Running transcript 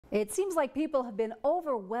It seems like people have been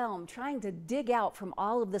overwhelmed trying to dig out from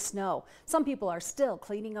all of the snow. Some people are still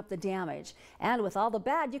cleaning up the damage. And with all the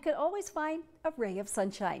bad, you can always find a ray of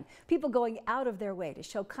sunshine. People going out of their way to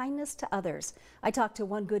show kindness to others. I talked to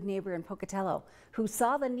one good neighbor in Pocatello who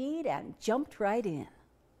saw the need and jumped right in.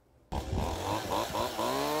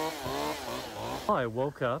 I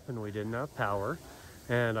woke up and we didn't have power.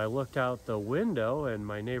 And I looked out the window and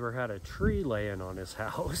my neighbor had a tree laying on his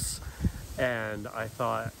house. And I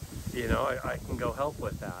thought, you know, I can go help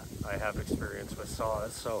with that. I have experience with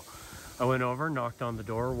saws. So I went over, knocked on the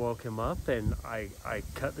door, woke him up, and I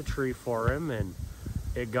cut the tree for him. And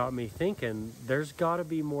it got me thinking, there's got to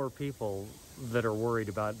be more people that are worried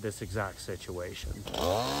about this exact situation.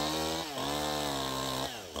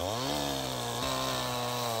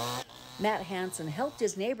 Matt Hansen helped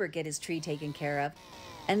his neighbor get his tree taken care of.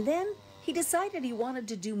 And then he decided he wanted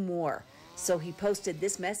to do more. So he posted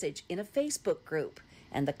this message in a Facebook group,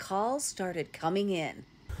 and the calls started coming in.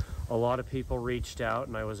 A lot of people reached out,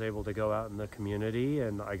 and I was able to go out in the community,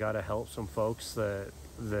 and I got to help some folks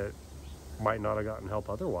that might not have gotten help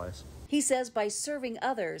otherwise. He says by serving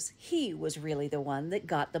others, he was really the one that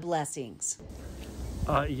got the blessings.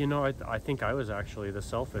 You know, I think I was actually the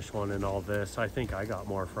selfish one in all this. I think I got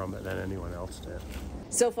more from it than anyone else did.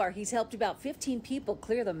 So far, he's helped about 15 people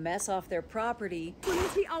clear the mess off their property.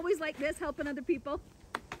 Is he always like this, helping other people?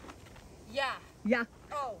 Yeah. Yeah.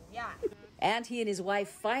 Oh, yeah. And he and his wife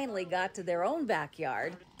finally got to their own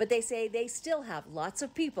backyard, but they say they still have lots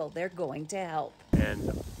of people they're going to help.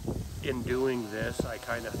 And in doing this, I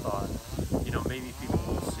kind of thought, you know, maybe people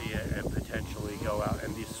will see it and potentially go out,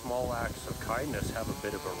 and these small acts of kindness have a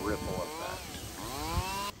bit of a ripple effect.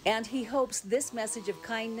 And he hopes this message of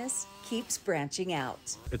kindness keeps branching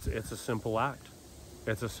out. It's a simple act.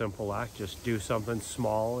 It's a simple act. Just do something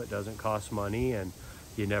small. It doesn't cost money, and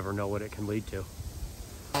you never know what it can lead to.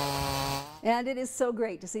 And it is so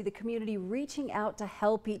great to see the community reaching out to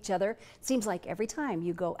help each other. It seems like every time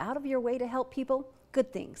you go out of your way to help people,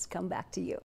 good things come back to you.